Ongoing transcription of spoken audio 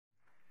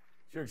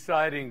Sure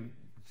exciting.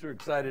 Sure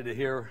excited to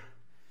hear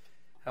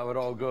how it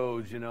all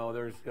goes. You know,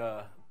 there's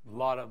a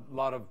lot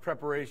of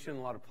preparation,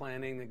 a lot of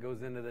planning that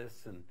goes into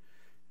this, and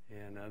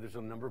there's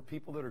a number of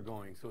people that are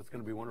going, so it's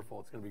going to be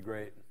wonderful. It's going to be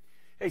great.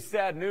 Hey,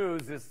 sad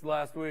news this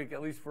last week,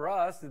 at least for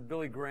us, that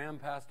Billy Graham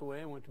passed away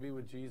and went to be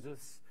with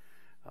Jesus.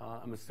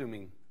 I'm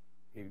assuming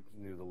he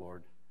knew the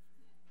Lord.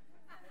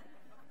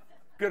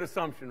 Good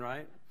assumption,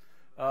 right?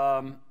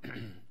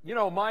 You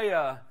know,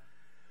 my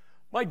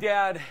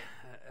dad,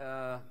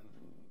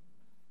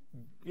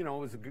 you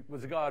know,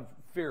 was a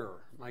God-fearer.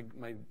 My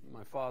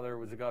father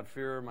was a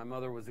God-fearer. My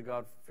mother was a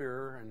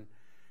God-fearer,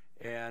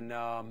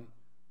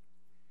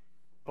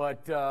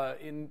 but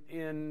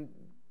in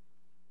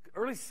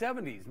early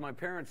 70s, my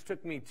parents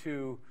took me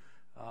to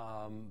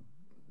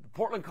the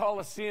Portland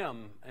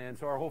Coliseum, and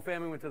so our whole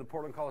family went to the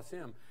Portland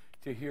Coliseum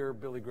to hear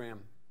Billy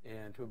Graham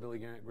and to a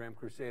Billy Graham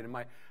crusade. And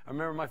I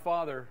remember my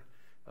father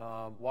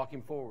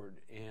walking forward,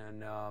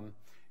 and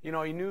you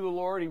know, he knew the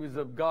Lord. He was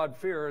a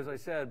God-fearer, as I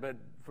said, but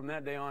from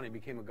that day on, he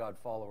became a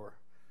God-follower.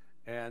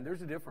 And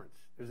there's a difference.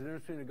 There's a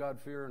difference between a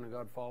God-fearer and a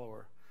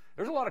God-follower.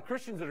 There's a lot of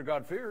Christians that are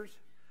God-fearers,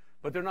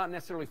 but they're not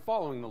necessarily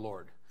following the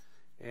Lord.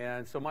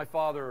 And so my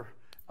father,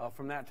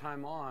 from that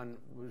time on,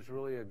 was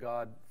really a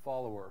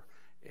God-follower.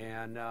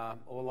 And owe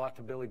a lot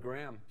to Billy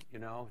Graham, you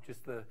know,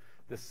 just the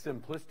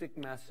simplistic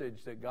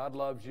message that God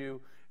loves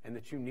you and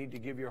that you need to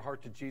give your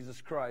heart to Jesus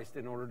Christ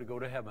in order to go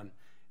to heaven.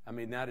 I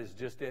mean, that is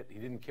just it. He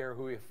didn't care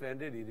who he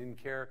offended. He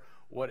didn't care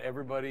what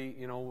everybody,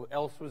 you know,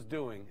 else was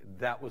doing.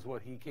 That was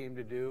what he came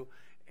to do.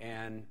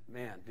 And,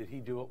 man, did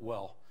he do it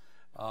well.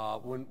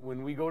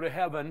 When we go to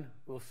heaven,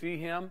 we'll see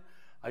him.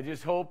 I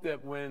just hope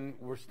that when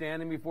we're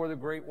standing before the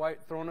great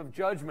white throne of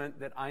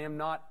judgment, that I am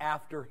not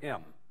after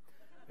him.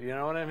 You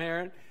know what I'm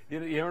hearing? You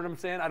know what I'm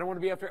saying? I don't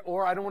want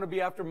to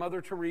be after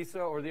Mother Teresa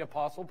or the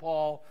Apostle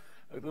Paul.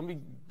 Let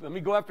me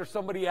go after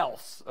somebody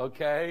else,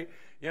 okay?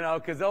 You know,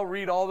 because they'll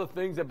read all the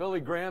things that Billy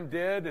Graham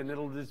did, and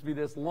it'll just be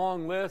this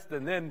long list,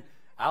 and then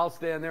I'll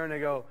stand there and they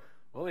go,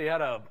 well, he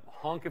had a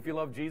honk if you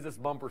love Jesus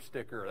bumper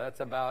sticker. That's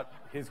about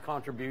his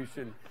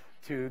contribution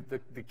to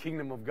the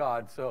kingdom of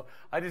God. So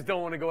I just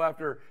don't want to go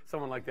after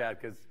someone like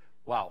that because,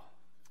 wow.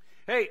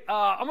 Hey,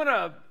 I'm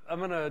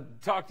gonna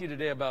talk to you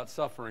today about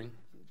suffering,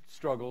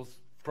 struggles,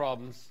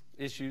 problems,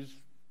 issues,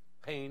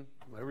 pain,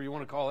 whatever you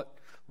want to call it.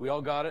 We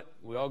all got it.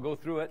 We all go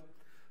through it.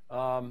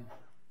 But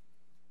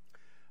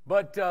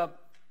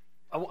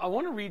I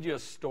want to read you a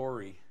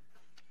story.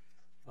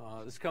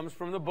 This comes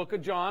from the book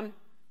of John,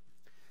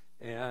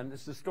 and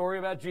it's the story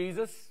about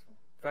Jesus.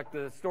 In fact,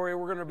 the story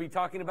we're going to be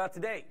talking about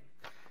today.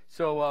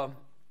 So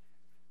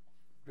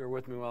bear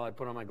with me while I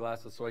put on my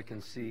glasses so I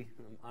can see.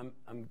 I'm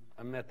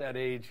at that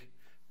age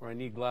where I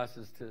need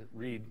glasses to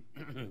read.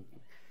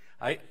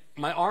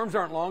 My arms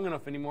aren't long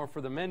enough anymore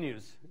for the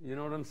menus. You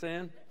know what I'm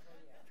saying?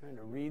 Trying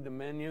to read the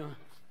menu.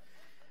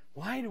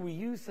 Why do we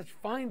use such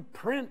fine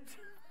print?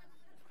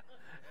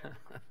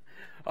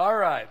 All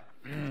right.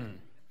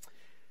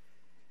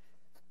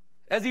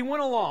 As he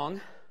went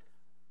along,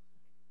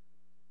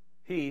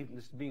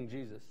 this being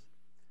Jesus,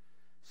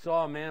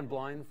 saw a man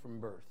blind from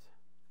birth.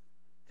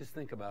 Just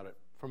think about it.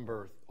 From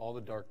birth, all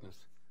the darkness.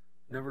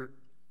 Never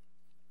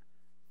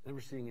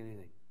seeing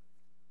anything.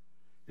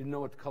 Didn't know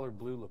what the color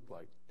blue looked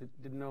like.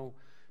 Didn't know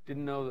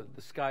that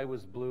the sky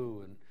was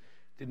blue, and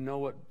didn't know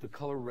what the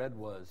color red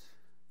was.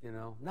 You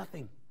know,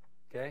 nothing.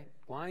 Okay?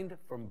 Blind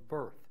from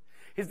birth.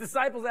 His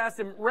disciples asked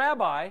him,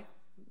 Rabbi,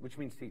 which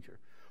means teacher,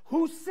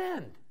 who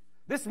sinned,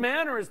 this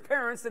man or his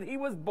parents, that he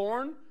was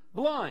born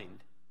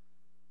blind?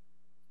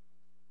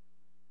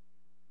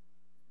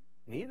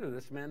 Neither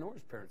this man nor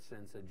his parents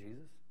sinned, said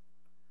Jesus.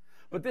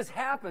 But this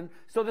happened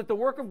so that the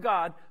work of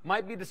God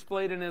might be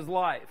displayed in his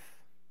life.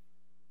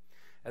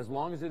 As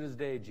long as it is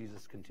day,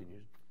 Jesus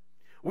continued,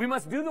 we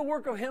must do the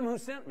work of him who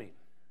sent me.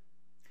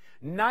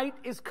 Night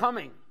is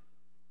coming.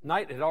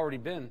 Night had already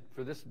been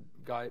for this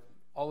guy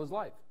all his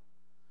life.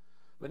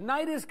 But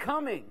night is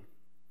coming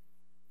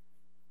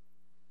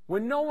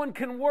when no one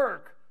can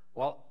work.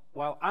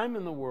 While I'm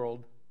in the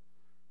world,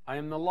 I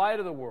am the light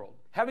of the world.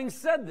 Having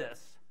said this,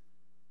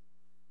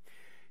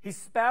 he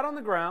spat on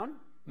the ground,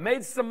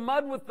 made some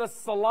mud with the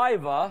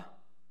saliva,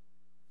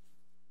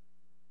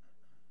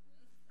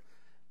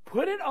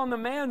 put it on the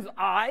man's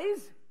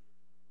eyes.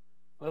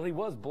 Well, he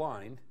was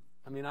blind.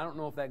 I mean, I don't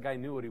know if that guy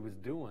knew what he was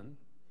doing.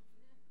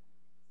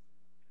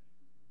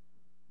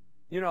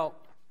 You know,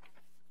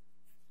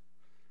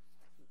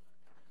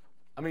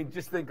 I mean,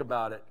 just think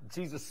about it.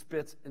 Jesus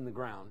spits in the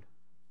ground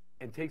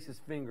and takes his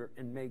finger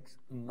and makes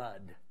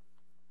mud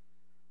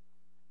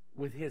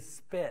with his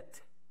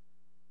spit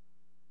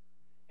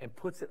and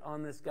puts it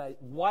on this guy,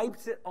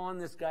 wipes it on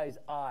this guy's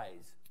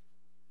eyes.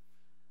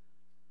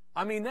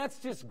 I mean, that's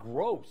just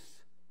gross.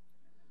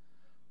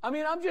 I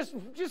mean, I'm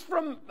just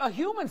from a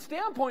human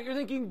standpoint, you're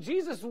thinking,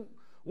 Jesus,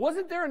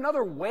 wasn't there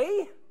another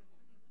way?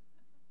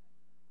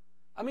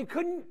 I mean,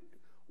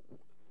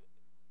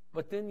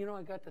 but then, you know,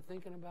 I got to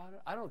thinking about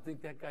it. I don't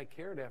think that guy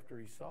cared after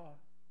he saw.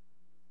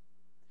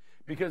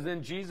 Because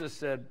then Jesus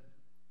said,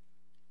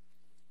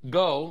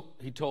 go,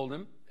 he told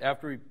him,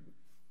 after he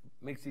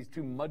makes these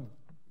two mud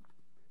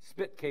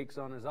spit cakes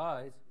on his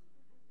eyes.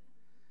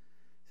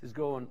 He says,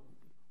 go and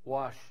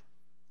wash.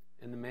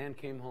 And the man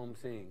came home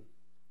seeing.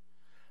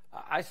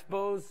 I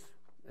suppose,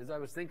 as I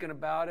was thinking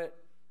about it,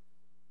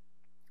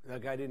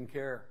 that guy didn't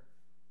care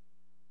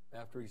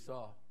after he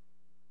saw.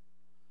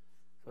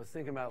 So I was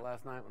thinking about it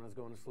last night when I was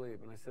going to sleep.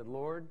 And I said,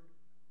 Lord,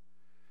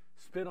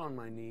 spit on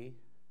my knee.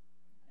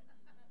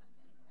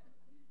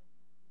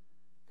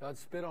 God,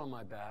 spit on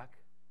my back.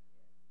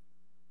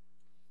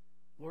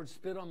 Lord,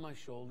 spit on my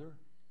shoulder.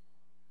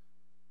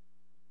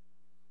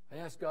 I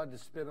asked God to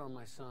spit on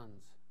my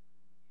sons,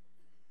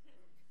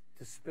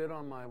 to spit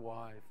on my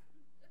wife.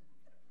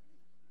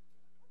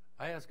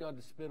 I asked God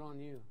to spit on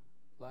you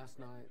last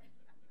night.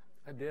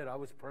 I did. I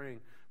was praying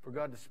for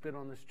God to spit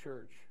on this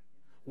church,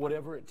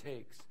 whatever it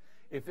takes.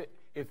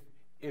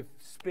 If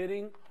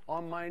spitting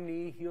on my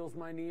knee heals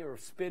my knee, or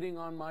if spitting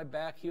on my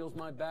back heals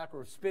my back,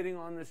 or if spitting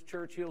on this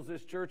church heals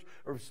this church,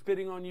 or if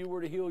spitting on you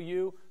were to heal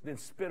you, then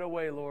spit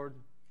away, Lord.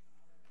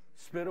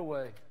 Spit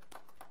away.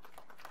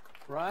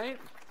 Right?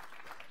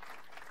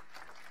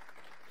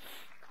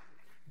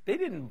 They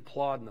didn't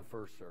applaud in the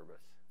first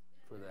service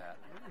for that.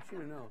 I want you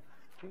to know.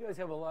 You guys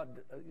have a lot,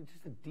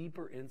 just a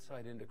deeper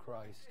insight into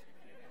Christ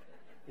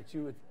that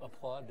you would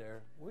applaud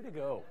there. Way to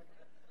go.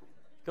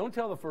 Don't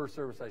tell the first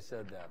service I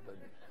said that, but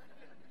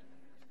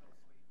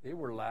they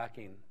were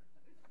lacking,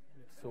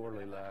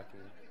 sorely lacking.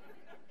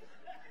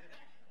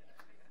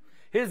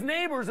 His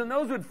neighbors and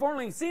those who had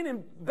formerly seen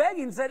him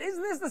begging said,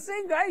 isn't this the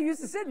same guy who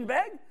used to sit and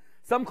beg?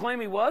 Some claim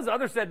he was.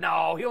 Others said,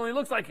 no, he only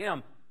looks like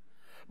him.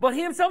 But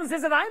he himself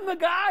says that I'm the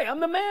guy. I'm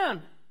the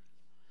man.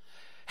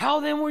 How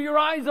then were your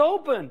eyes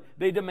open?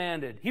 They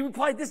demanded. He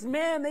replied, this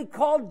man they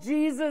called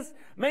Jesus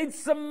made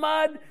some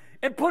mud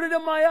and put it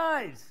in my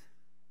eyes.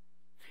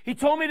 He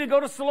told me to go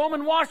to Siloam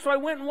and wash, so I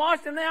went and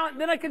washed, and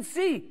then I could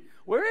see.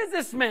 Where is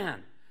this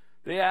man?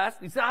 They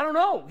asked. He said, I don't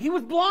know. He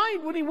was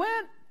blind when he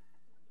went.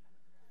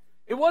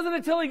 It wasn't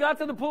until he got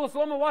to the pool of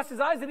Siloam and washed his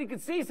eyes that he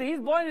could see. So he's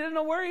blind. He didn't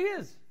know where he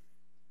is.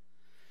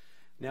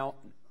 Now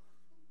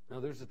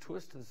there's a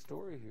twist to the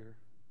story here.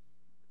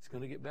 It's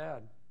going to get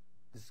bad.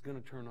 This is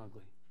going to turn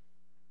ugly.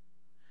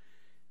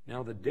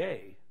 Now the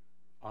day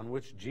on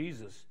which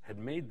Jesus had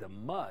made the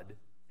mud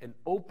and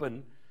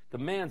opened the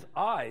man's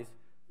eyes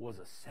was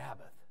a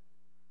Sabbath.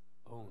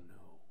 Oh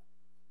no.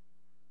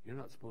 You're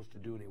not supposed to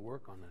do any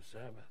work on the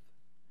Sabbath.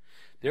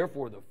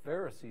 Therefore the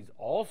Pharisees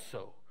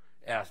also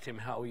asked him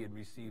how he had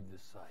received the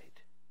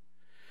sight.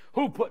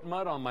 Who put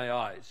mud on my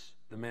eyes?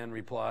 The man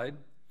replied.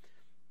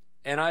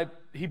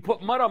 He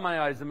put mud on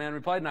my eyes, the man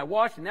replied, and I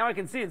washed, and now I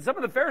can see. And some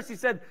of the Pharisees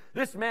said,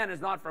 this man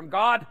is not from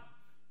God,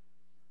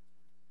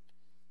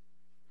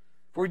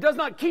 for he does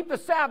not keep the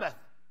Sabbath.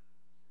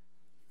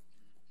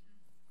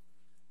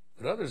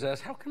 But others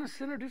asked, how can a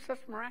sinner do such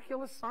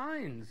miraculous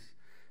signs?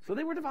 So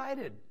they were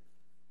divided.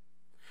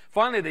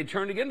 Finally, they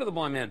turned again to the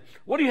blind man.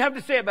 What do you have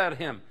to say about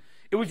him?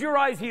 It was your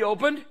eyes he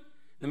opened.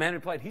 The man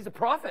replied, he's a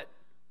prophet.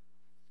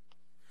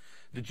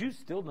 The Jews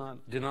still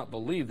did not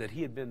believe that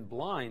he had been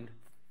blind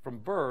from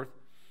birth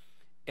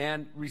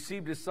and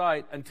received his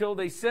sight until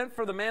they sent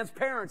for the man's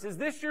parents. Is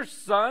this your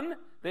son?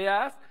 They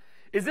asked.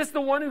 Is this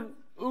the one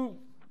who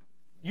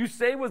you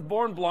say was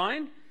born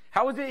blind?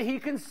 How is it he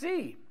can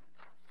see?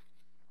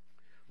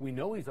 We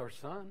know he's our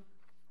son.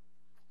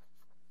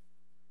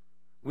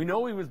 We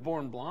know he was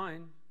born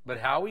blind, but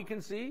how he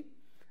can see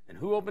and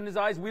who opened his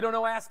eyes, we don't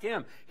know. Ask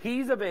him.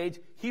 He's of age.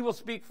 He will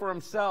speak for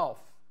himself.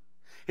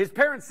 His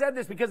parents said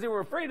this because they were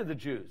afraid of the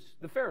Jews,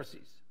 the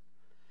Pharisees.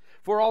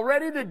 For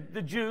already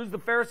the Jews, the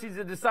Pharisees,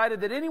 had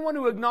decided that anyone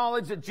who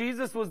acknowledged that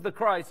Jesus was the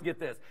Christ, get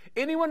this,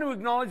 anyone who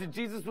acknowledged that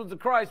Jesus was the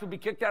Christ would be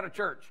kicked out of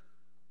church.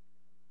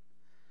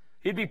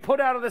 He'd be put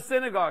out of the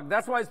synagogue.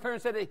 That's why his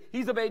parents said,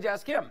 he's of age,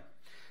 ask him.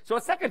 So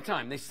a second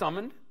time, they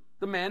summoned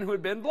the man who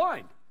had been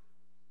blind.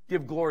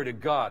 Give glory to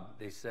God,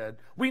 they said.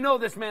 We know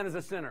this man is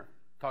a sinner.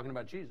 Talking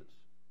about Jesus.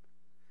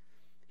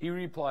 He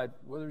replied,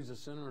 whether he's a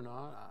sinner or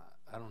not,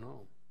 I don't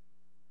know.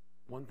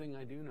 One thing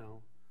I do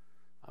know,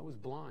 I was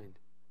blind.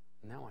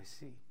 Now I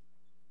see.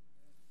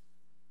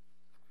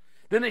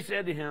 Then they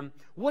said to him,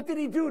 what did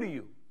he do to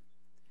you?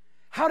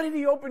 How did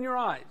he open your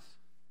eyes?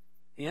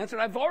 He answered,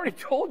 I've already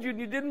told you and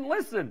you didn't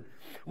listen.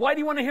 Why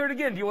do you want to hear it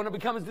again? Do you want to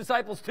become his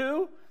disciples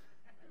too?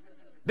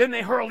 Then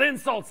they hurled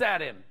insults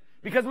at him.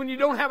 Because when you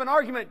don't have an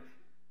argument,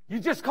 you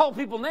just call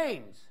people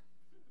names.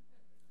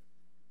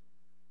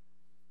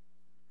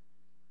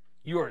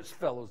 You are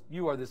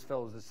this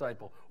fellow's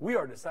disciple. We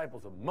are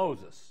disciples of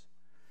Moses.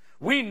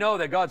 We know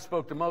that God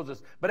spoke to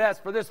Moses, but as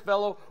for this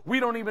fellow, we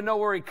don't even know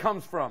where he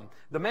comes from.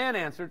 The man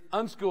answered,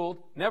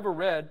 unschooled, never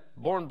read,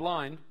 born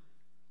blind.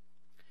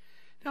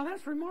 Now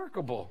that's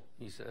remarkable,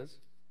 he says.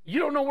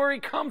 You don't know where he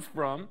comes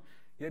from,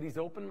 yet he's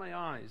opened my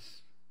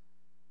eyes.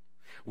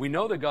 We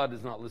know that God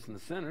does not listen to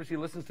sinners. He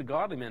listens to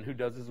godly men who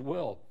does his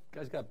will. You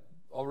guys got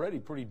already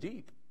pretty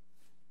deep.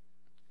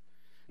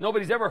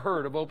 Nobody's ever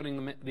heard of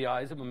opening the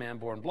eyes of a man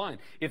born blind.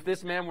 If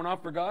this man were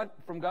not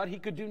from God, he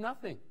could do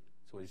nothing.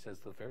 That's what he says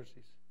to the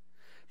Pharisees.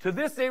 To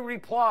this they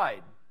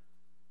replied,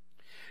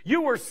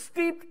 you were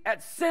steeped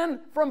at sin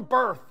from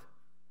birth.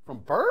 From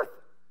birth?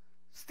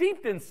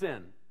 Steeped in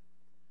sin.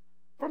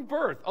 From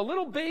birth. A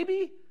little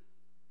baby,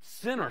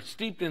 sinner,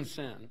 steeped in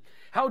sin.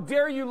 How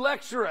dare you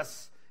lecture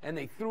us? And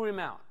they threw him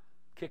out,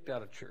 kicked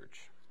out of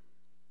church.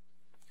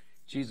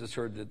 Jesus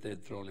heard that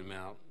they'd thrown him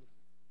out.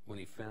 When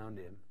he found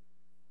him,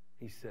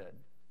 he said,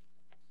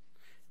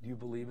 do you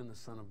believe in the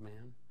Son of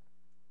Man?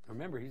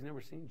 Remember, he's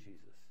never seen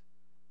Jesus.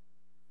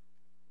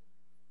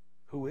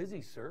 Who is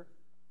he, sir?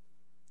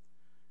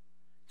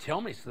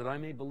 Tell me so that I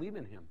may believe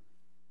in him.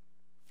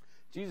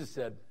 Jesus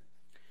said,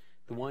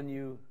 the one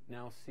you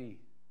now see.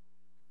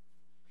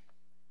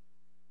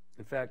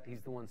 In fact,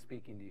 he's the one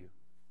speaking to you.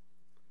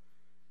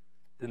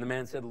 Then the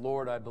man said,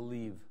 Lord, I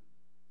believe.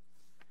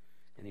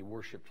 And he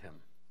worshiped him.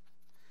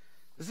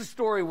 This is a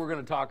story we're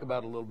going to talk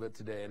about a little bit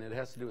today, and it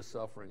has to do with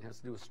suffering, has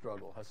to do with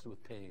struggle, has to do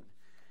with pain.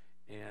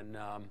 And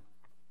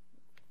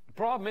the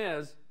problem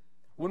is,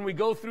 when we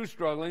go through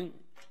struggling,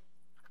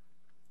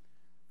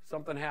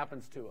 something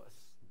happens to us.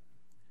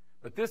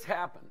 But this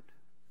happened,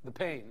 the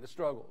pain, the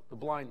struggle, the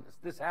blindness,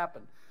 this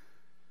happened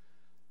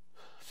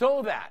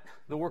so that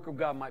the work of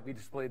God might be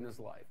displayed in his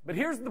life. But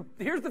here's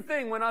the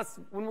thing when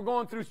we're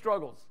going through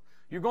struggles,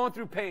 you're going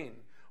through pain.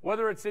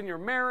 Whether it's in your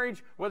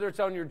marriage, whether it's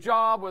on your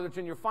job, whether it's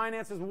in your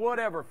finances,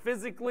 whatever,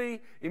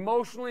 physically,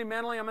 emotionally,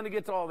 mentally, I'm going to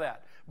get to all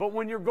that. But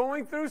when you're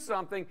going through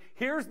something,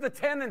 here's the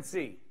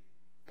tendency.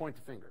 Point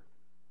the finger.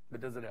 But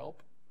does it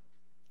help?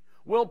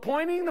 Will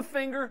pointing the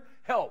finger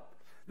help?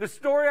 The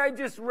story I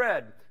just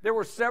read, there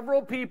were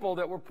several people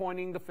that were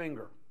pointing the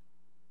finger.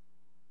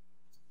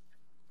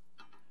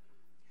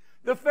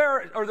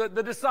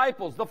 The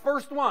disciples, the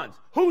first ones.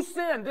 Who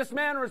sinned, this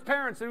man or his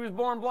parents, that he was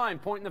born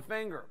blind? Pointing the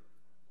finger.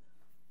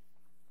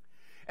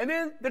 And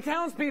then the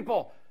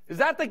townspeople, is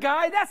that the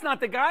guy? That's not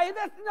the guy.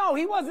 No,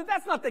 he wasn't.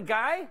 That's not the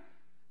guy.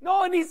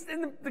 No, and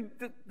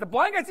the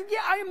blind guy said,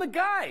 yeah, I am the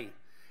guy.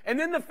 And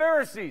then the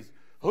Pharisees,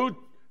 who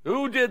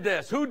did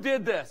this? Who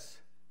did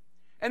this?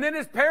 And then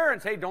his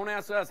parents, hey, don't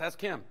ask us. Ask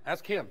him.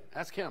 Ask him.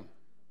 Ask him.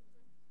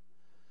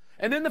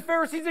 And then the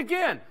Pharisees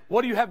again,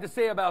 what do you have to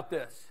say about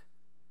this?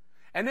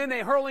 And then they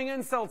hurling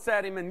insults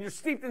at him, and you're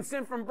steeped in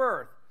sin from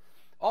birth.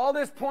 All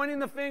this pointing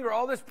the finger,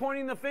 all this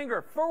pointing the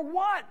finger. For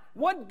what?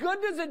 What good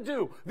does it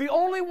do? The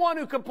only one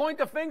who can point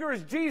the finger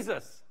is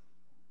Jesus.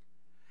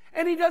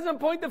 And he doesn't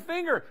point the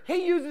finger.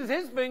 He uses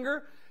his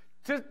finger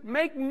to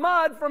make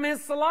mud from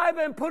his saliva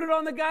and put it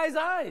on the guy's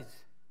eyes.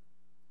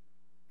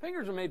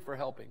 Fingers are made for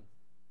helping,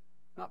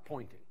 not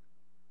pointing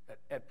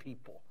at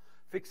people,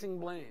 fixing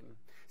blame.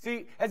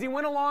 See, as he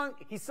went along,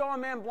 he saw a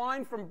man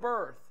blind from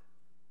birth.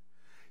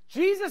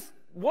 Jesus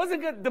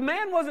wasn't good. The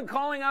man wasn't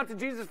calling out to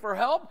Jesus for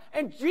help,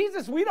 and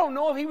Jesus, we don't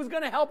know if he was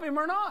going to help him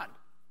or not.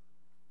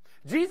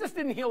 Jesus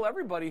didn't heal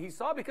everybody he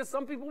saw because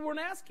some people weren't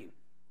asking.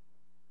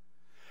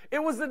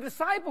 It was the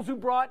disciples who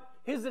brought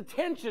his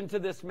attention to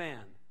this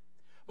man.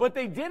 But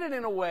they did it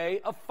in a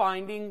way of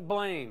finding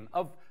blame,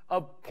 of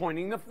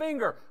pointing the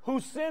finger. Who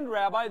sinned,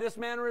 Rabbi, this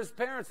man or his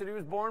parents, that he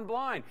was born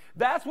blind?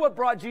 That's what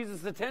brought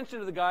Jesus' attention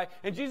to the guy.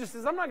 And Jesus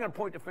says, I'm not going to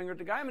point the finger at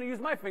the guy. I'm going to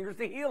use my fingers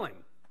to heal him.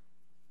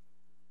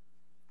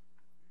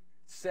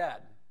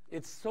 Sad.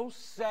 It's so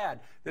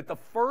sad that the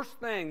first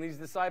thing these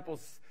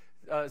disciples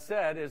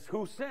said is,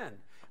 who sinned?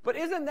 But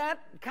isn't that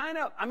kind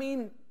of, I've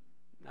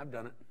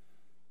done it.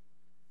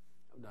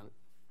 I've done it.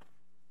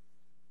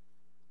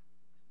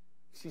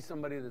 See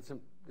somebody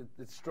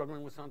that's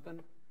struggling with something,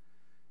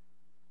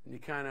 and you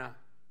kind of,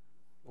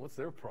 what's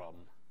their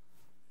problem?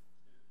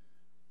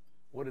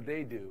 What did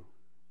they do?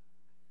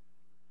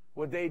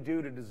 What did they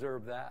do to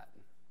deserve that?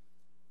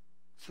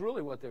 It's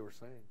really what they were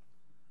saying.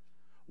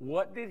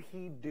 What did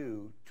he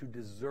do to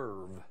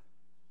deserve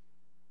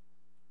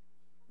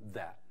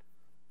that?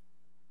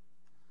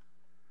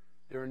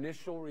 Their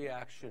initial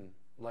reaction,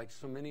 like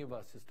so many of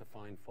us, is to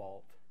find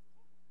fault.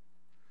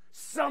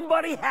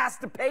 Somebody has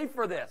to pay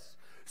for this.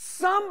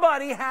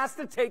 Somebody has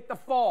to take the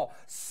fall.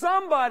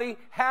 Somebody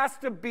has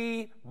to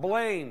be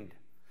blamed.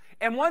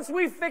 And once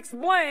we fix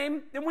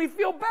blame, then we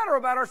feel better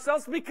about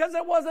ourselves because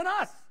it wasn't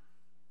us.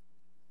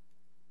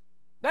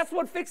 That's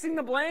what fixing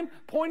the blame,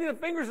 pointing the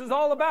fingers is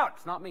all about.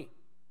 It's not me.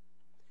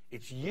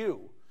 It's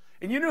you.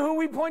 And you know who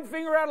we point the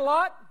finger at a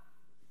lot?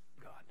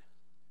 God.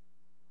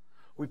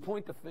 We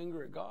point the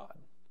finger at God.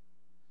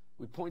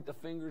 We point the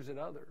fingers at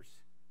others.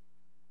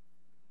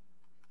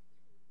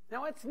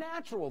 Now, it's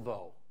natural,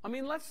 though.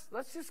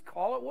 Let's just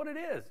call it what it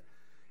is.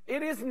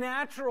 It is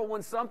natural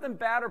when something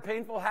bad or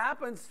painful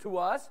happens to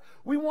us,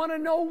 we want to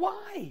know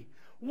why.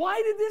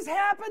 Why did this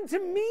happen to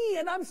me?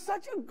 And I'm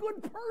such a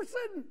good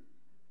person.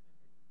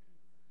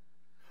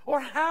 Or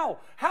how?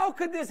 How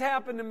could this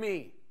happen to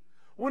me?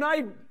 When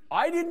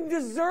I didn't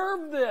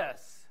deserve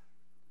this.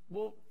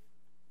 Well,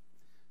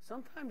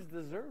 sometimes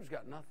deserve's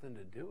got nothing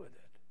to do with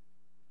it.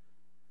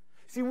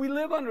 See, we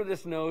live under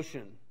this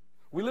notion.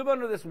 We live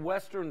under this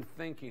Western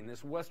thinking,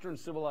 this Western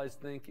civilized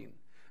thinking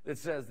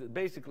that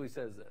basically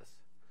says this.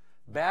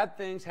 Bad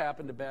things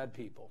happen to bad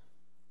people.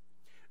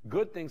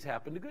 Good things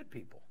happen to good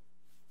people.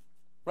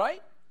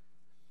 Right?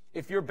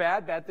 If you're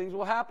bad, bad things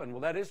will happen.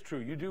 Well, that is true.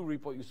 You do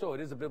reap what you sow.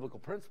 It is a biblical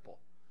principle.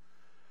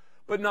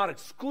 But not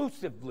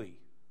exclusively.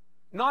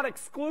 not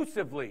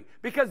exclusively,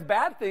 because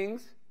bad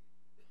things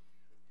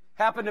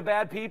happen to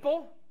bad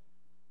people,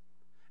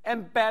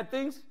 and bad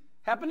things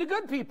happen to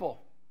good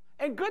people,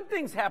 and good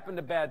things happen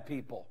to bad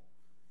people.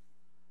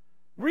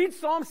 Read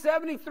Psalm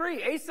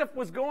 73. Asaph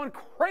was going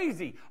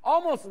crazy,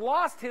 almost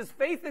lost his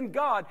faith in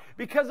God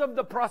because of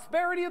the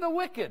prosperity of the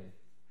wicked.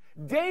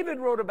 David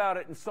wrote about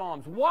it in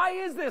Psalms. Why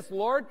is this,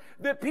 Lord,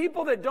 that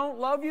people that don't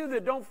love you,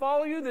 that don't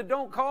follow you, that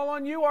don't call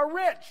on you are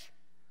rich?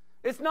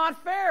 It's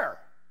not fair.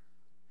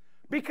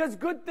 Because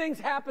good things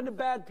happen to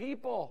bad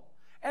people.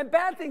 And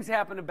bad things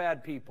happen to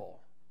bad people.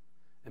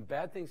 And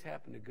bad things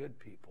happen to good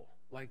people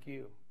like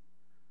you.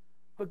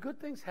 But good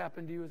things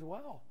happen to you as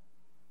well.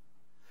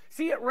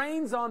 See, it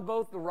rains on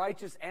both the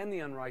righteous and the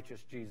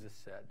unrighteous, Jesus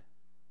said.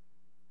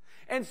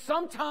 And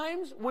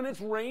sometimes when it's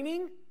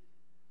raining,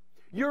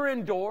 you're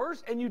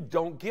indoors and you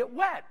don't get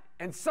wet.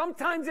 And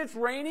sometimes it's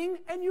raining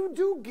and you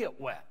do get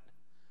wet.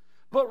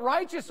 But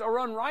righteous or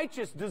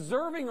unrighteous,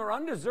 deserving or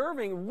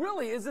undeserving,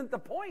 really isn't the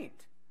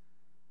point.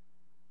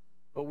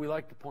 But we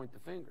like to point the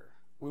finger.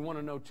 We want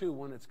to know, too,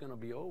 when it's going to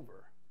be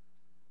over.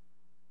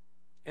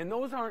 And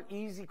those aren't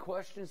easy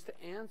questions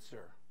to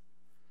answer.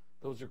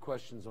 Those are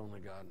questions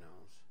only God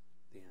knows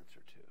the answer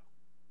to.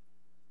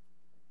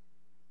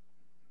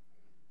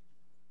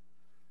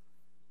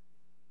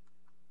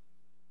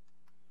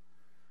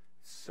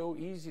 It's so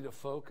easy to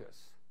focus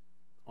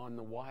on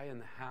the why and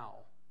the how,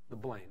 the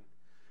blame,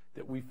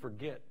 that we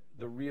forget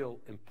the real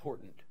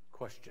important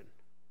question.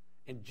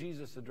 And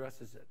Jesus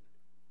addresses it.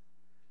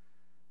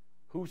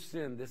 Who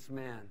sinned, this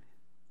man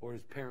or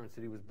his parents,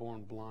 that he was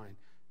born blind?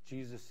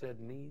 Jesus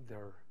said,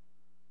 neither.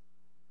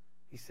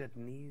 He said,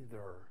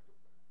 neither.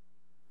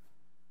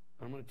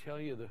 I'm going to tell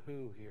you the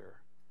who here.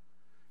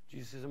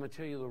 Jesus says, I'm going to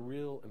tell you the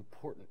real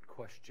important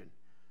question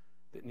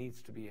that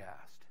needs to be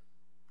asked.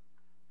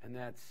 And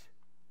that's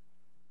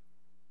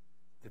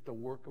that the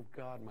work of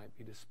God might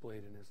be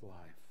displayed in his life.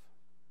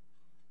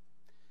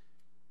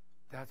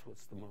 That's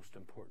what's the most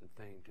important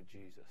thing to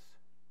Jesus.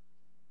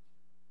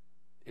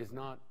 Is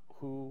not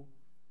who,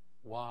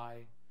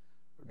 why,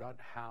 or not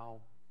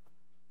how.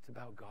 It's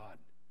about God.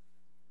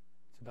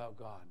 It's about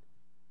God.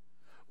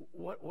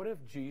 What if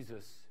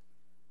Jesus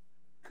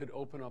could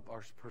open up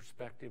our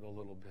perspective a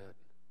little bit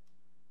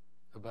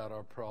about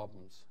our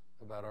problems,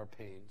 about our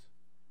pains,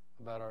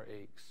 about our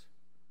aches,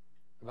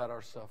 about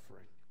our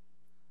suffering?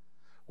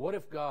 What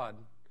if God,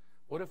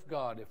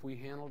 if we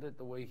handled it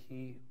the way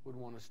he would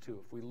want us to,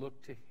 if we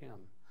looked to him,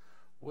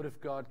 what if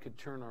God could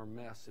turn our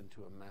mess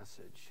into a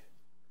message?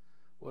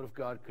 What if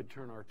God could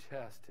turn our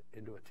test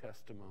into a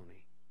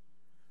testimony?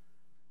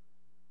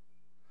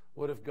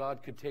 What if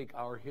God could take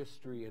our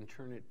history and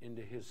turn it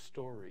into his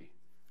story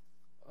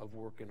of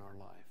work in our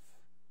life?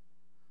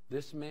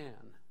 This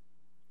man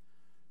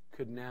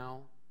could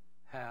now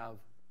have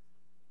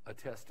a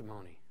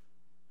testimony.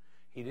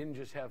 He didn't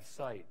just have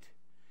sight.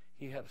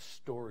 He had a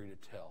story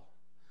to tell.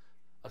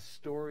 A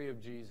story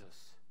of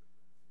Jesus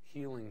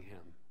healing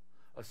him.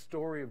 A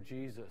story of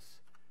Jesus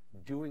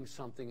doing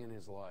something in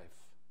his life.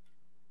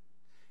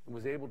 And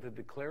was able to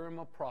declare him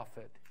a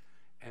prophet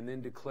and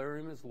then declare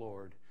him as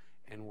Lord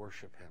and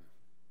worship him.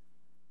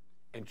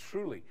 And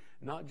truly,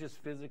 not just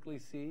physically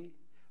see,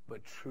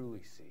 but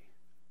truly see.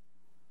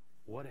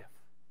 What if?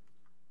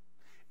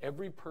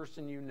 Every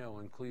person you know,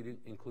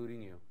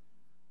 including you,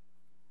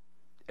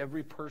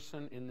 every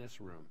person in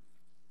this room,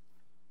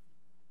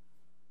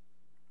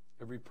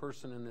 every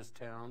person in this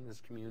town,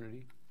 this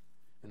community,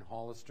 in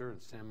Hollister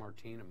and San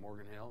Martin and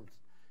Morgan Hill,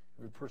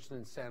 every person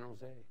in San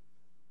Jose,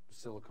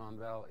 Silicon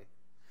Valley,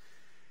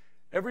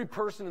 every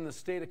person in the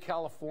state of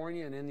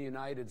California and in the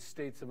United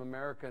States of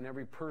America, and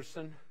every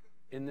person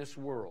in this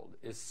world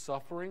is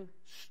suffering,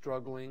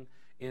 struggling,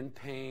 in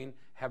pain,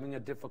 having a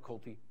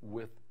difficulty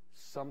with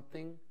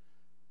something.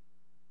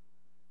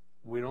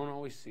 We don't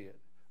always see it,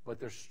 but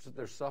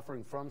they're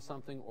suffering from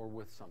something or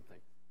with something.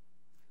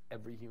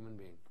 Every human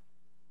being.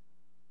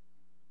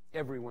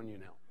 Everyone you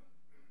know.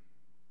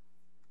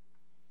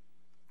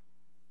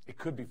 It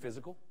could be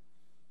physical.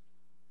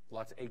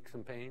 Lots of aches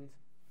and pains.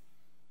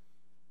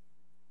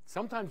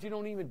 Sometimes you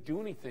don't even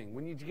do anything.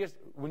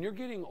 When you're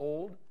getting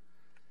old,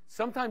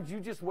 sometimes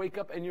you just wake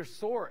up and you're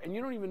sore and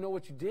you don't even know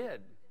what you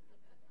did.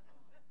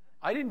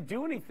 I didn't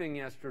do anything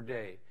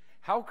yesterday.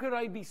 How could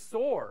I be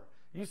sore?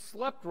 You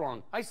slept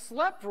wrong. I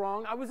slept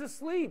wrong. I was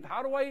asleep.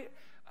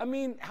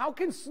 How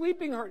can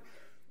sleeping hurt?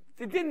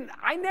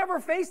 I never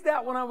faced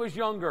that when I was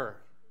younger.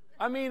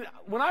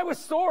 When I was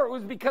sore, it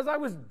was because I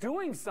was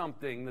doing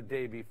something the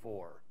day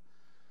before.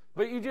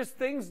 But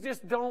things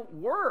just don't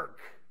work.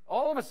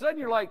 All of a sudden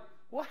you're like,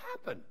 what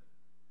happened?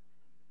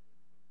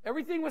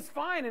 Everything was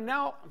fine, and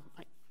now,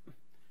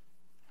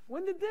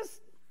 when did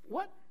this,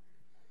 what?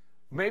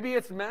 Maybe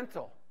it's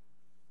mental.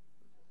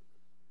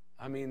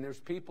 There's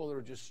people that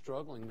are just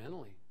struggling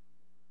mentally.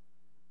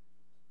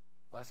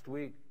 Last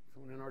week,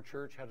 someone in our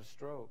church had a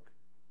stroke.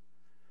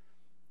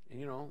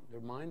 And, their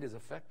mind is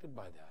affected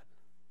by that.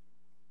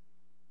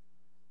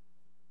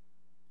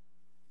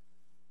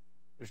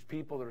 There's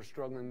people that are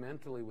struggling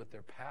mentally with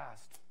their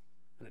past,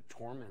 and it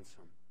torments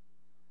them.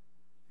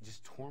 It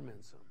just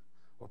torments them.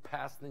 Or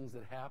past things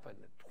that happen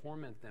that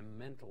torment them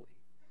mentally,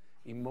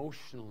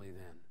 emotionally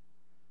then.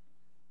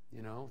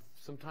 You know,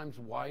 sometimes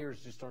wires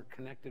just aren't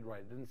connected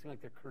right. It doesn't seem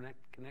like they're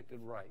connected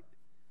right.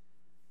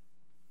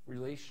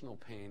 Relational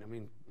pain. I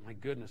mean, my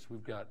goodness, we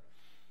got,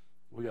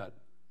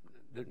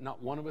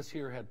 not one of us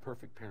here had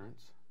perfect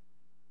parents.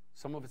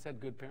 Some of us had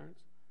good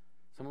parents.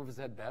 Some of us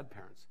had bad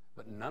parents.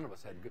 But none of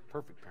us had good,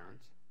 perfect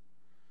parents.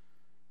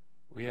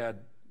 We have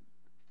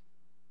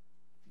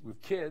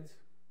kids.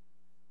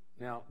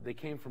 Now, they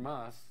came from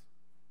us,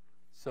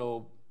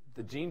 so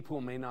the gene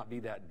pool may not be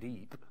that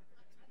deep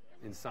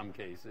in some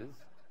cases.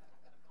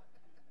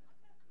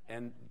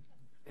 And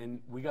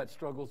we got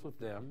struggles with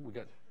them. We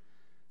got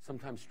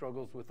sometimes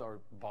struggles with our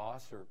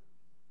boss or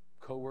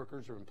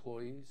coworkers or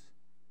employees.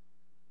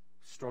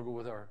 Struggle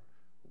with our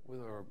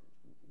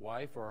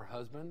wife or our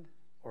husband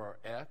or our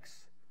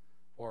ex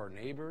or our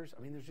neighbors.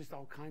 I mean, there's just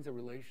all kinds of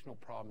relational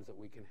problems that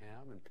we can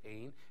have, and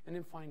pain, and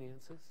in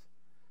finances,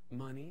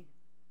 money.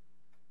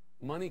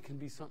 Money can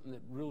be something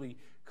that really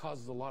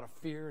causes a lot of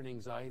fear and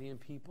anxiety in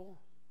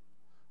people.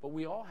 But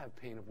we all have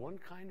pain of one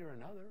kind or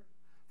another,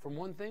 from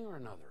one thing or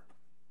another.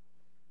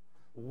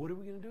 What are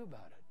we going to do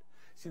about it?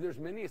 See, there's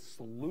many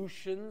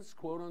solutions,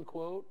 quote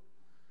unquote.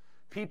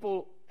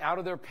 People out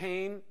of their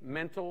pain,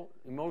 mental,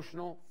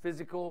 emotional,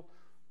 physical,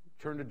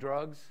 turn to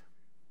drugs.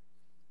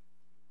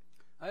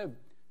 I have a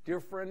dear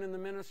friend in the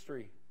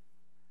ministry.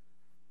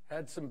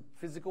 Had some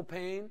physical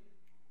pain.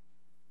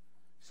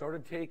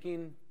 Started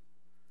taking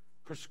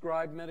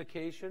prescribed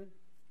medication.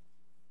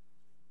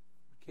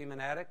 Became an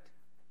addict.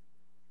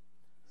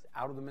 He's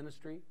out of the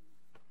ministry.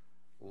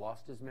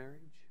 Lost his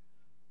marriage.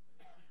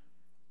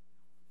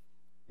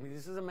 I mean,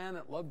 this is a man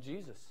that loved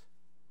Jesus.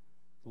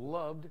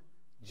 Loved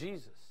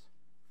Jesus.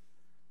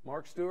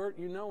 Mark Stewart,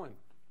 you know him.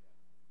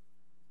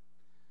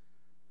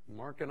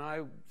 Mark and I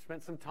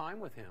spent some time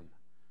with him.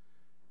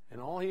 And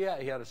all he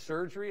had a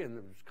surgery, and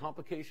there was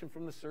complication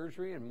from the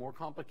surgery, and more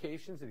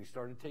complications, and he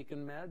started taking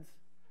meds.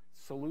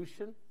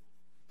 Solution,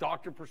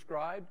 doctor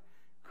prescribed,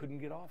 couldn't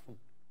get off them.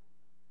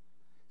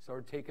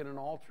 Started taking an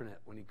alternate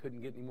when he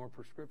couldn't get any more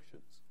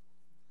prescriptions.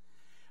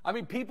 I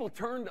mean, people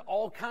turned to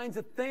all kinds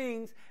of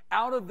things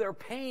out of their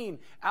pain,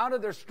 out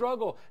of their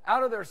struggle,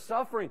 out of their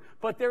suffering.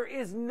 But there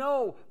is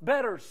no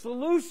better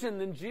solution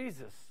than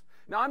Jesus.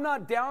 Now, I'm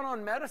not down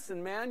on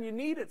medicine, man. You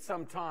need it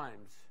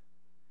sometimes.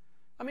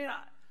 I mean,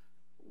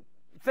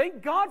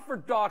 thank God for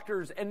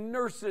doctors and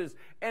nurses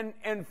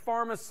and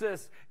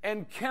pharmacists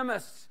and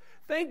chemists.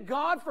 Thank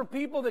God for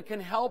people that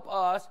can help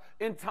us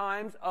in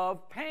times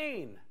of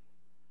pain.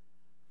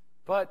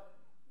 But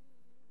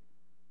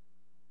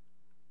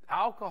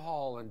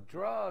alcohol and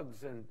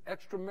drugs and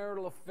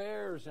extramarital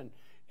affairs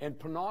and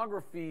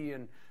pornography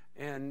and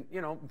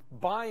you know,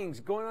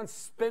 buyings, going on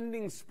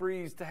spending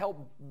sprees to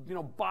help, you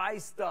know, buy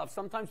stuff.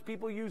 Sometimes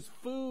people use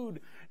food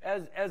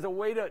as a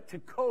way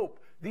to cope.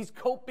 These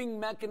coping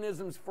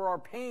mechanisms for our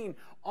pain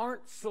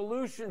aren't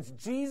solutions.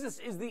 Jesus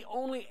is the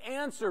only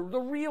answer, the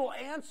real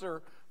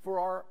answer for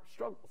our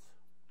struggles.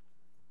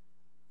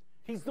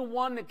 He's the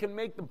one that can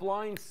make the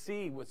blind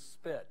see with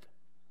spit.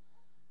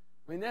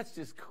 I mean, that's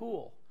just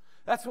cool.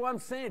 That's what I'm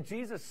saying.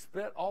 Jesus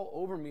spit all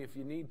over me if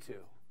you need to.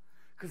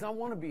 Because I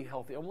want to be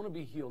healthy. I want to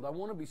be healed. I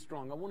want to be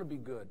strong. I want to be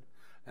good.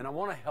 And I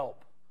want to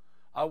help.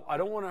 I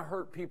don't want to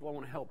hurt people. I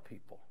want to help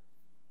people.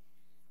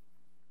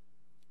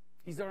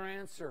 He's our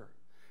answer.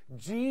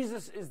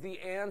 Jesus is the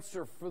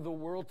answer for the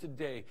world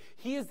today.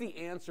 He is the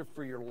answer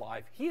for your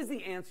life. He is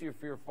the answer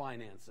for your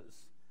finances.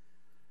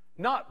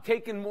 Not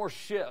taking more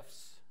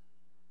shifts.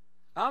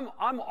 I'm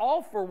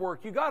all for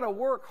work. You got to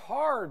work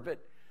hard,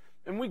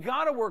 and we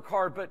got to work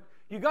hard, but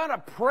you got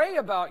to pray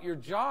about your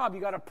job.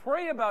 You got to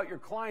pray about your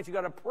clients. You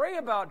got to pray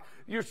about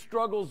your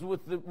struggles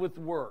with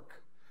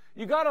work.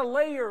 You got to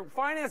lay your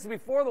finances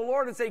before the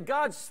Lord and say,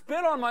 God,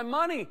 spit on my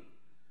money.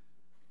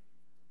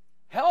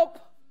 Help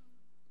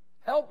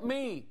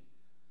me.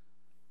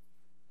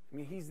 I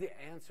mean, He's the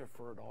answer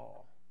for it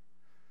all.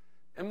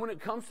 And when it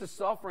comes to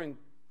suffering,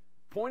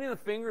 pointing the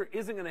finger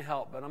isn't going to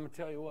help, but I'm going to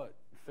tell you what,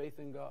 faith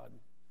in God.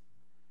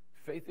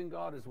 Faith in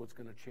God is what's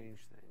going to change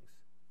things.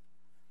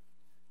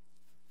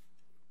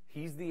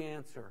 He's the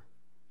answer.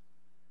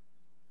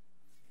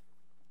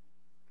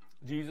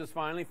 Jesus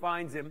finally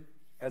finds him,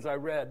 as I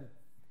read.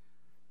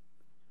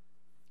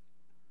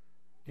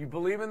 Do you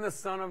believe in the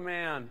Son of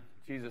Man?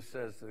 Jesus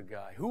says to the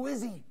guy. Who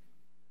is he?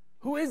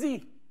 Who is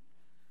he?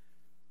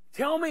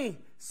 Tell me,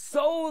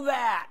 so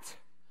that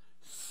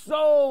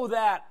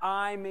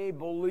I may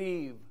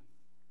believe.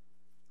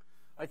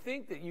 I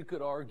think that you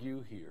could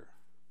argue here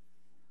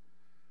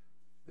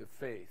that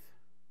faith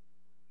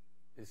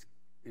is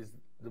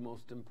the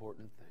most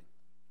important thing.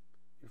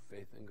 Your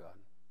faith in God.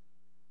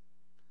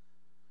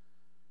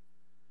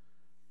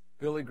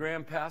 Billy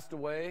Graham passed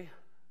away.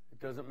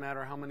 It doesn't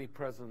matter how many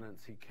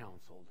presidents he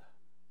counseled.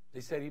 They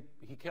said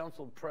he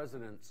counseled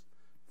presidents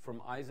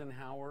from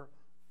Eisenhower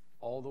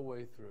all the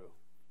way through.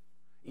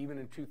 Even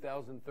in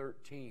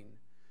 2013,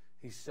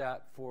 he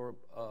sat for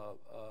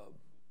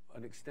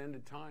an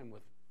extended time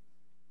with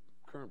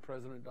current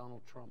President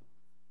Donald Trump.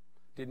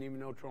 Didn't even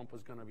know Trump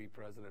was going to be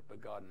president,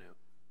 but God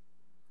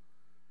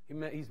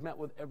knew. He's met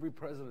with every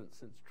president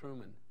since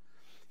Truman.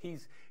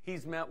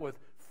 He's met with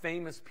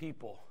famous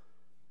people.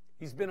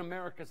 He's been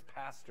America's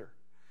pastor.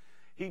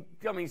 He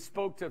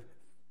spoke to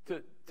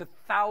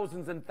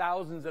thousands and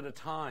thousands at a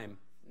time.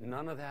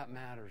 None of that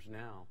matters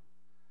now.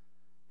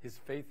 His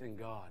faith in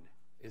God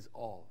is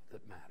all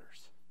that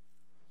matters.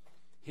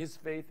 His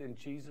faith in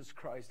Jesus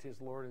Christ, his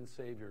Lord and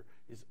Savior,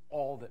 is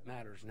all that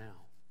matters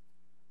now.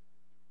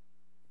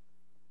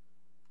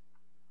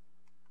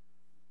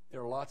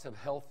 There are lots of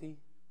healthy,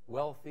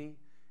 wealthy,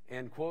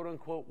 and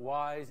quote-unquote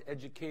wise,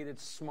 educated,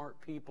 smart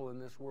people in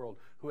this world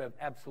who have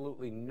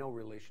absolutely no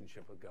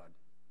relationship with God.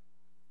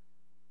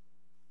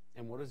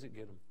 And what does it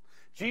get them?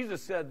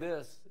 Jesus said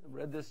this. I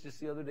read this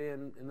just the other day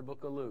in the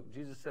book of Luke.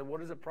 Jesus said,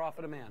 what does it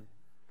profit a man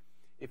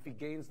if he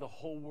gains the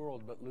whole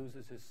world but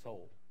loses his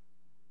soul?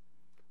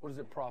 What does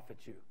it profit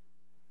you?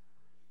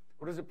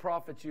 What does it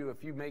profit you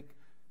if you make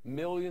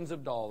millions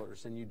of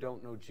dollars and you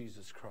don't know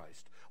Jesus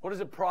Christ? What does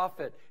it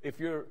profit if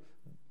you're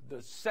the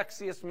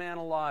sexiest man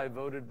alive,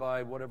 voted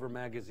by whatever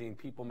magazine,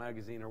 People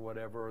magazine or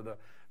whatever, or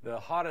the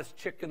hottest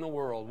chick in the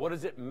world? What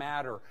does it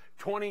matter?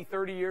 20,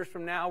 30 years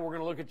from now, we're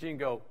going to look at you and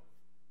go,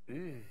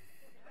 ew.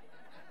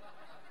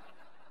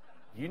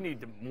 You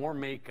need more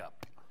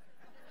makeup.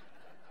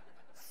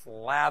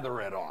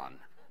 Slather it on.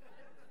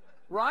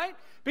 Right?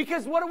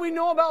 Because what do we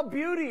know about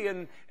beauty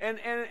and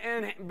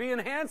being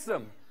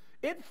handsome?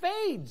 It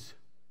fades.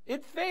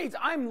 It fades.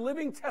 I'm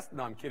living test.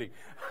 No, I'm kidding.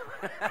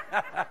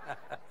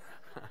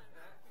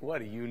 What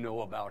do you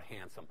know about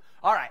handsome?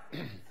 All right.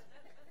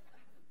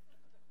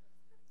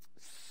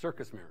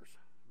 Circus mirrors.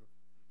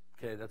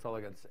 Okay, that's all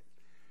I got to say.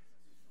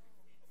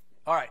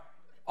 All right.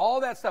 All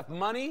that stuff,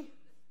 money,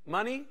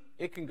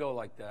 it can go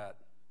like that.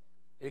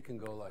 It can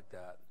go like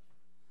that.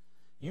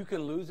 You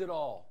can lose it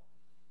all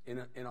in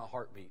a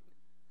heartbeat.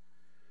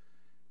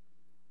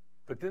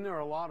 But then there are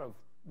a lot of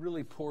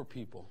really poor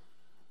people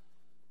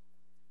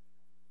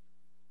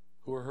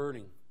who are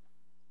hurting,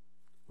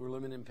 who are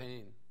living in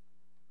pain,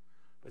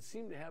 but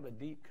seem to have a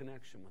deep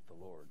connection with the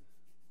Lord.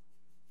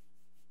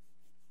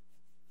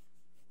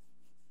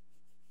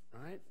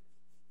 Right?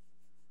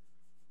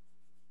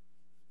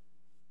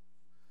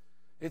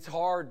 It's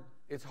hard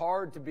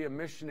to be a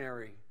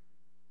missionary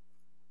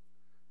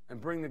and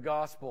bring the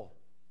gospel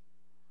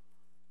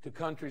to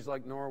countries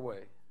like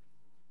Norway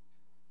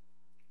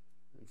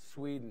and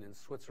Sweden and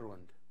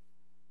Switzerland,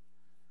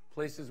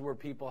 places where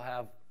people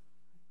have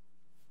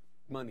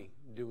money,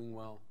 doing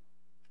well.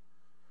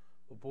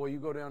 But boy, you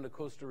go down to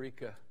Costa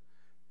Rica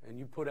and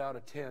you put out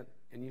a tent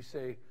and you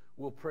say,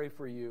 we'll pray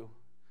for you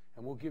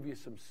and we'll give you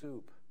some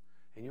soup,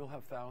 and you'll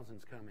have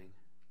thousands coming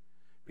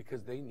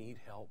because they need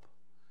help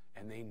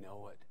and they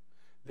know it.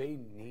 They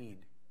need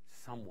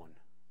someone.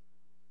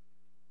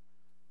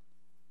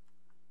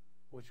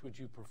 Which would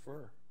you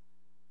prefer?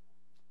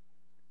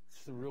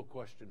 It's the real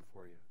question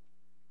for you.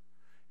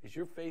 Is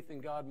your faith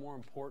in God more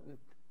important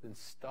than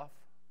stuff?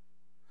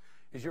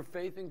 Is your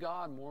faith in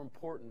God more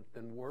important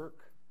than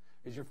work?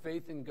 Is your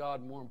faith in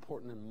God more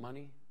important than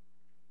money?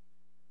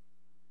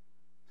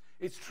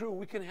 It's true,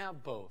 we can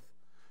have both.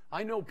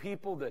 I know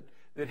people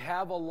that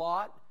have a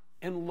lot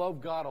and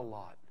love God a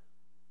lot.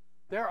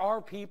 There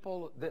are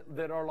people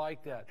that are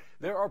like that.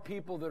 There are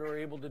people that are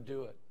able to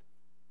do it.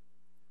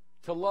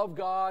 To love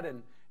God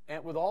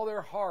and with all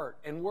their heart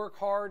and work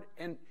hard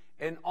and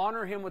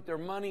honor Him with their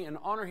money and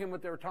honor Him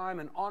with their time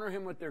and honor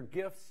Him with their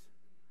gifts.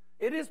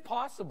 It is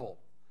possible.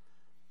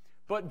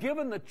 But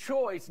given the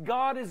choice,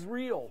 God is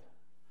real.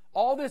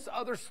 All this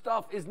other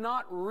stuff is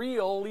not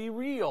really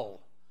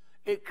real.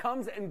 It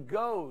comes and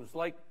goes.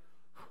 Like,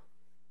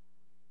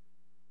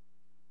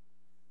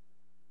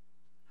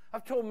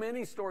 I've told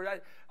many stories.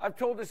 I've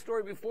told this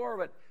story before,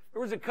 but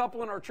there was a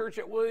couple in our church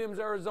at Williams,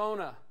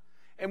 Arizona.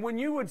 And when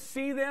you would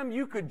see them,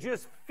 you could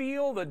just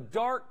feel the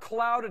dark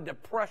cloud of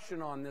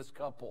depression on this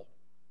couple.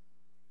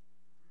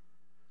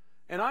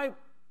 And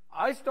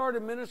I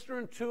started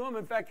ministering to him.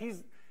 In fact,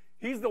 he's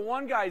the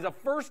one guy. He's the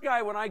first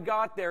guy when I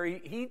got there.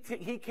 He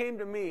came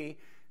to me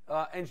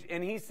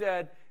and he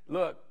said,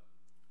 look,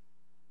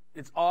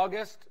 it's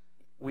August.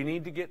 We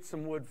need to get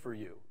some wood for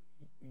you.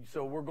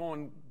 So we're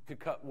going to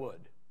cut wood.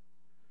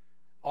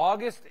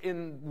 August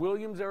in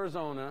Williams,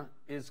 Arizona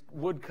is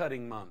wood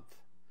cutting month.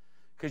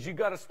 Because you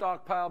got to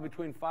stockpile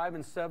between 5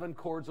 and 7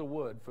 cords of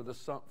wood for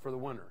the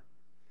winter.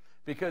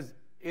 Because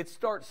it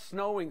starts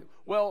snowing.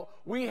 Well,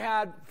 we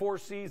had 4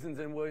 seasons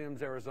in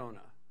Williams,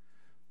 Arizona.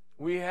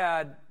 We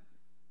had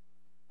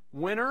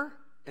winter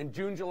and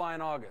June, July,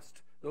 and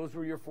August. Those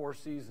were your 4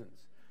 seasons.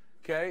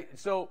 Okay?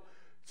 So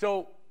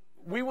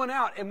we went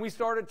out and we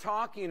started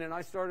talking and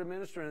I started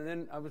ministering. And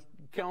then I was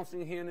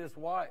counseling he and his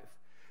wife.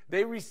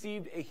 They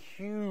received a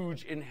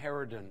huge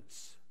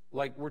inheritance.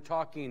 Like we're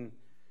talking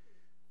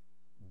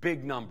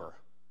big number.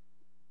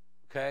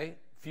 Okay?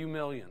 Few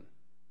million.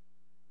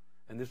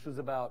 And this was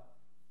about,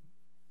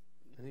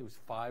 I think it was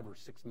 $5 or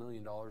 $6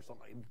 million, something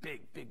like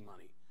big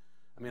money.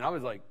 I mean, I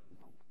was like,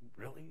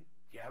 really?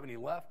 Do you have any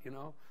left, you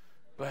know?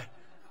 But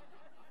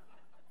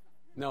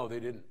no,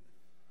 they didn't.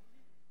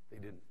 They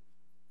didn't.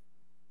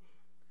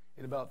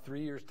 In about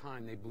 3 years'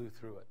 time, they blew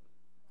through it.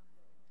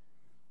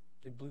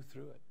 They blew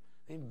through it.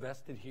 They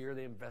invested here,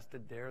 they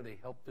invested there, they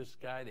helped this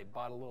guy, they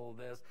bought a little of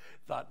this,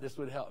 thought this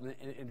would help, and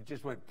it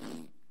just went,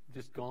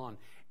 just gone.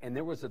 And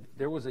there was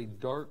a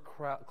dark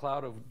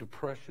cloud of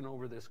depression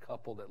over this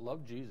couple that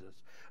loved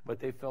Jesus, but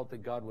they felt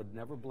that God would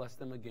never bless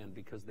them again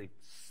because they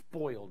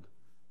spoiled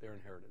their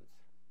inheritance.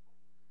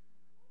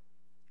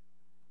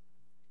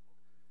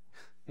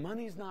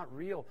 Money's not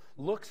real.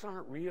 Looks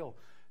aren't real.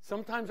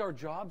 Sometimes our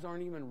jobs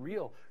aren't even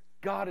real.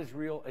 God is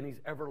real, and He's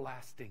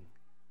everlasting.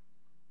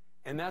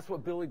 And that's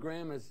what Billy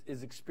Graham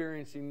is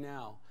experiencing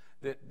now,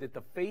 that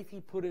the faith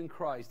he put in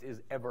Christ is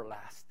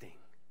everlasting,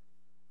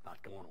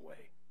 not going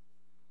away.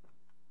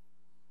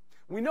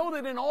 We know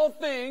that in all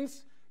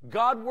things,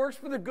 God works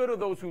for the good of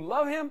those who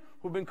love Him,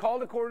 who've been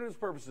called according to His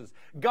purposes.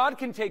 God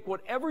can take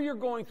whatever you're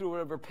going through,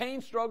 whatever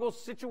pain, struggle,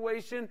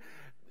 situation,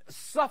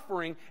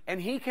 suffering, and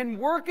He can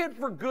work it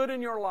for good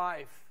in your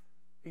life.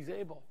 He's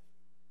able.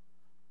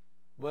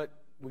 But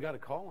we got to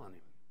call on Him.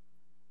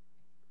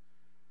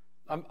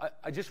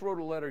 I just wrote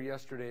a letter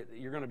yesterday.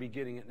 You're going to be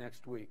getting it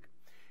next week.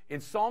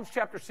 In Psalms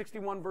chapter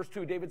 61, verse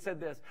 2, David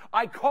said this,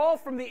 I call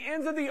from the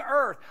ends of the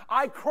earth.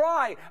 I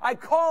cry. I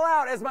call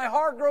out as my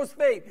heart grows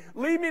faint.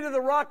 Lead me to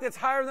the rock that's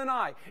higher than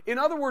I. In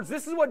other words,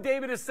 this is what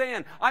David is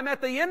saying. I'm at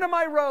the end of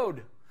my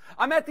road.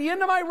 I'm at the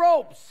end of my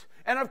ropes.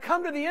 And I've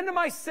come to the end of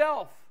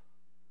myself.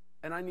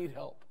 And I need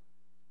help.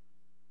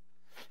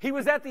 He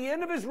was at the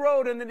end of his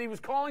road, and then he was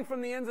calling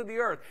from the ends of the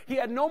earth. He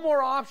had no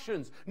more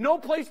options, no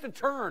place to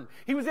turn.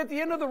 He was at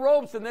the end of the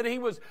ropes, and then he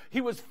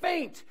was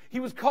faint. He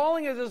was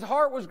calling as his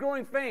heart was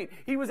growing faint.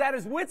 He was at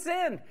his wit's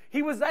end.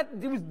 He was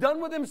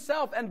done with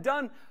himself and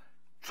done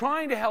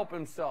trying to help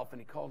himself,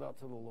 and he called out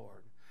to the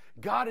Lord.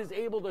 God is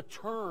able to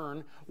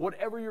turn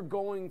whatever you're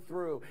going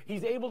through.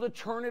 He's able to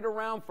turn it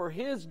around for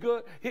His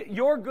good,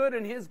 your good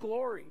and His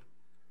glory.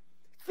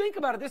 Think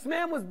about it. This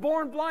man was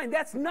born blind.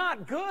 That's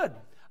not good.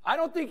 I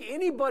don't think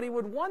anybody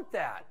would want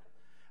that.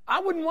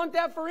 I wouldn't want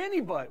that for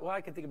anybody. Well,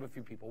 I can think of a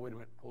few people. Wait a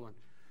minute. Hold on.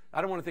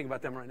 I don't want to think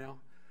about them right now.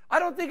 I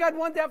don't think I'd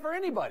want that for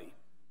anybody.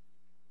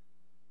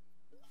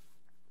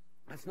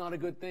 That's not a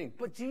good thing.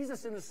 But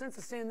Jesus, in the sense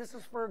of saying this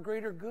is for a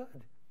greater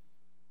good.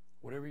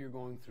 Whatever you're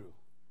going through,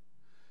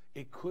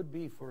 it could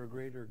be for a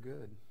greater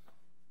good.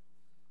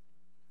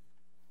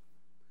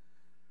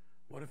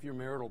 What if your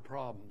marital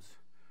problems,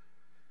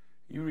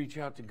 you reach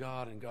out to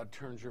God and God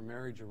turns your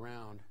marriage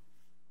around,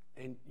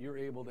 and you're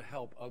able to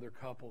help other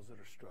couples that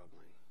are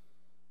struggling?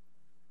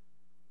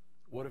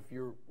 What if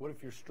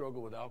your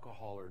struggle with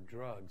alcohol or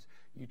drugs,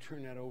 you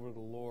turn that over to the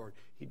Lord,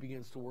 He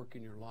begins to work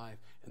in your life,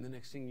 and the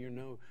next thing you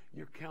know,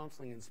 you're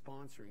counseling and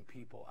sponsoring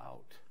people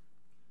out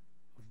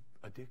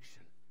of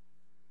addiction.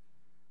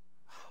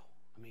 Wow.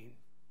 I mean,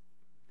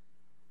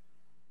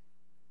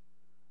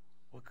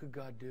 what could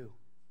God do?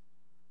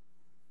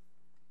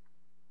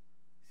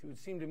 See, it would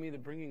seem to me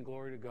that bringing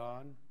glory to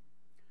God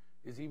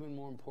is even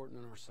more important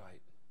in our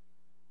sight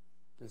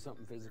than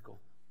something physical.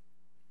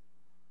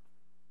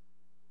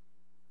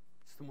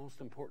 It's the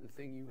most important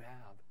thing you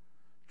have.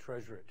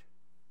 Treasure it.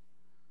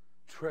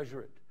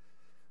 Treasure it.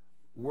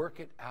 Work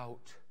it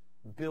out.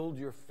 Build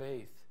your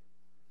faith.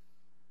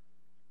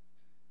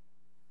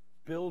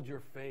 Build your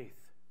faith.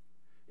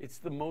 It's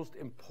the most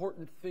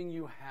important thing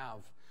you have.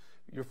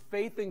 Your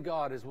faith in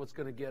God is what's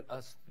going to get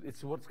us,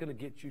 it's what's going to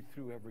get you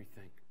through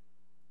everything.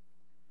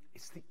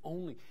 It's the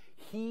only,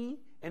 He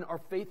and our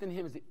faith in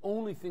Him is the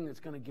only thing that's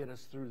going to get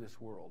us through this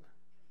world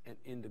and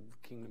into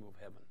the kingdom of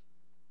heaven.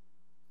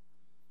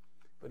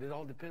 But it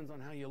all depends on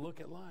how you look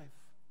at life.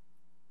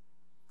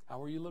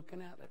 How are you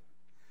looking at it?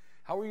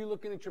 How are you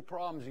looking at your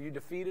problems? Are you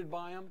defeated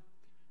by them?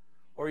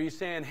 Or are you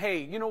saying,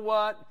 hey, you know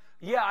what?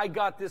 Yeah, I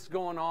got this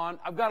going on.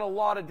 I've got a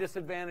lot of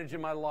disadvantage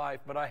in my life,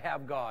 but I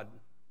have God.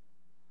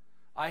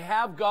 I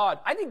have God.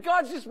 I think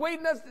God's just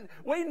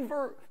waiting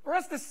for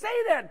us to say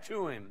that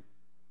to Him.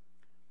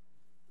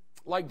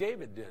 Like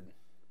David did.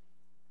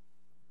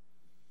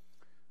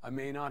 I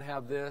may not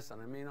have this,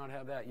 and I may not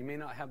have that. You may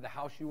not have the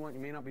house you want. You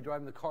may not be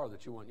driving the car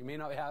that you want. You may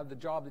not have the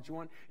job that you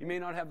want. You may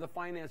not have the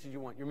finances you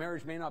want. Your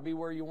marriage may not be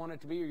where you want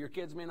it to be, or your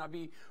kids may not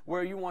be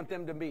where you want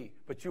them to be.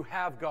 But you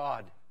have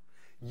God.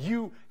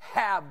 You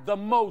have the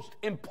most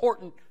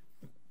important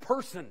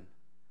person.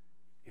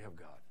 You have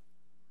God.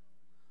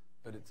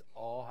 But it's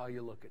all how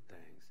you look at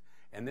things.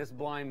 And this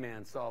blind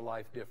man saw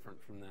life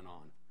different from then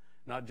on.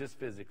 Not just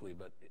physically,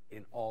 but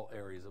in all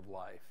areas of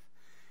life.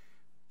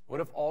 What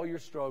if all your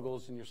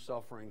struggles and your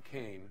suffering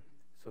came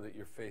so that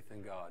your faith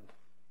in God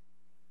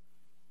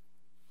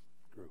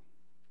grew?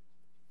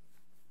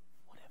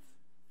 What if?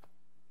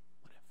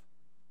 What if?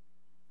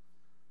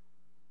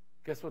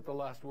 Guess what the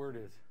last word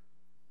is?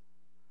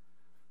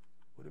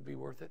 Would it be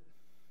worth it?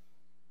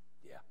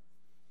 Yeah,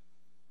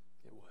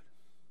 it would.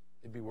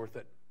 It'd be worth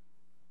it.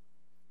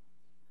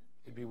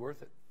 It'd be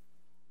worth it.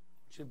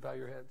 You should bow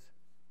your heads.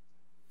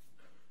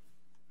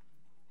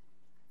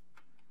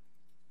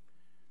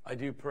 I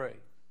do pray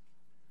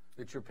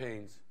that your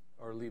pains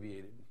are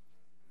alleviated.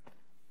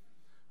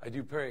 I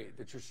do pray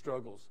that your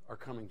struggles are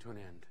coming to an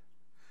end.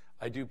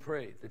 I do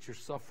pray that your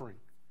suffering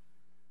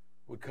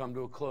would come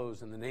to a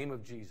close in the name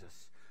of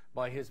Jesus.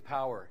 By his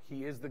power,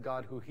 he is the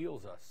God who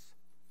heals us.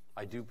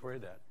 I do pray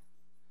that.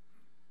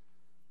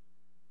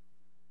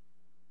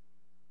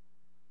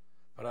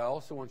 But I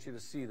also want you to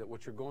see that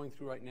what you're going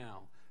through right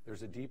now,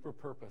 there's a deeper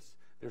purpose.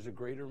 There's a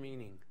greater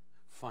meaning.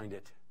 Find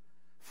it.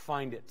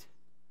 Find it.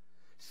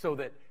 So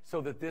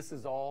that this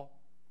is all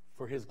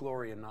for his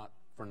glory and not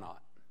for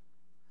naught.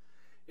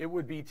 It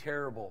would be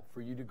terrible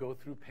for you to go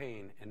through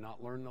pain and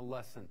not learn the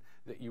lesson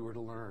that you were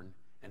to learn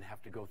and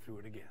have to go through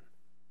it again.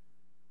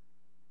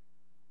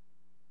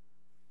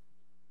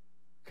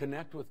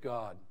 Connect with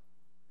God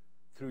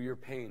through your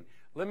pain.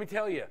 Let me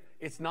tell you,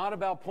 it's not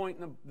about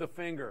pointing the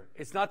finger.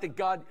 It's not that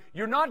God,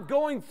 you're not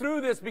going through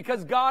this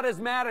because God is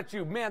mad at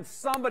you. Man,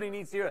 somebody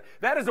needs to hear that.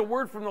 That is a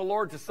word from the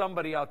Lord to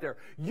somebody out there.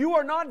 You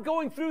are not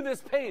going through this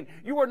pain.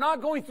 You are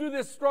not going through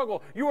this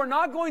struggle. You are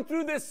not going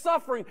through this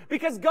suffering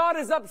because God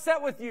is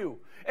upset with you.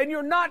 And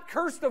you're not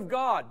cursed of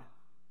God.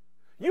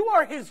 You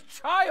are his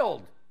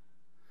child.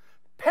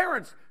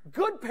 Parents,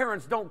 good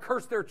parents don't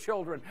curse their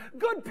children.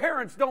 Good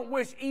parents don't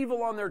wish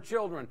evil on their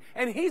children.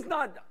 And he's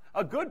not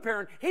a good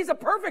parent. He's a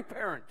perfect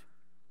parent.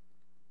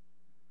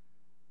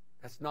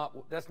 That's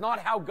not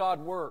how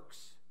God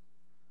works.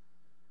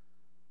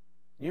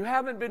 You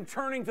haven't been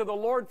turning to the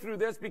Lord through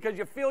this because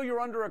you feel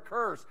you're under a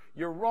curse.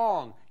 You're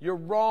wrong. You're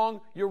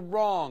wrong. You're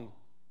wrong.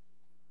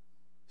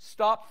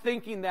 Stop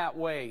thinking that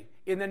way.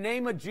 In the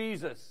name of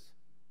Jesus.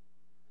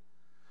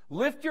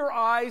 Lift your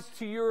eyes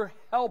to your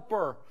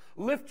helper.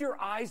 Lift your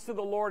eyes to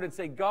the Lord and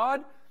say,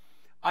 God,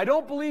 I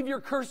don't believe you're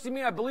cursing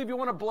me. I believe you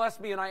want to bless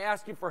me, and I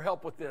ask you for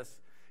help with this.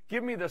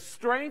 Give me the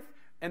strength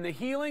and the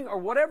healing or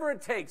whatever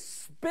it takes.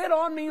 Spit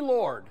on me,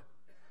 Lord,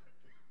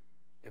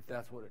 if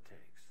that's what it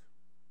takes.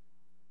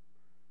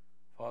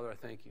 Father, I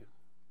thank you.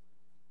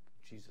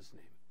 In Jesus'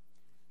 name,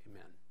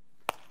 amen.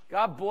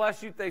 God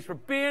bless you. Thanks for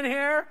being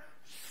here.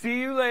 See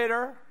you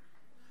later.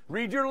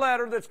 Read your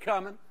letter that's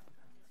coming.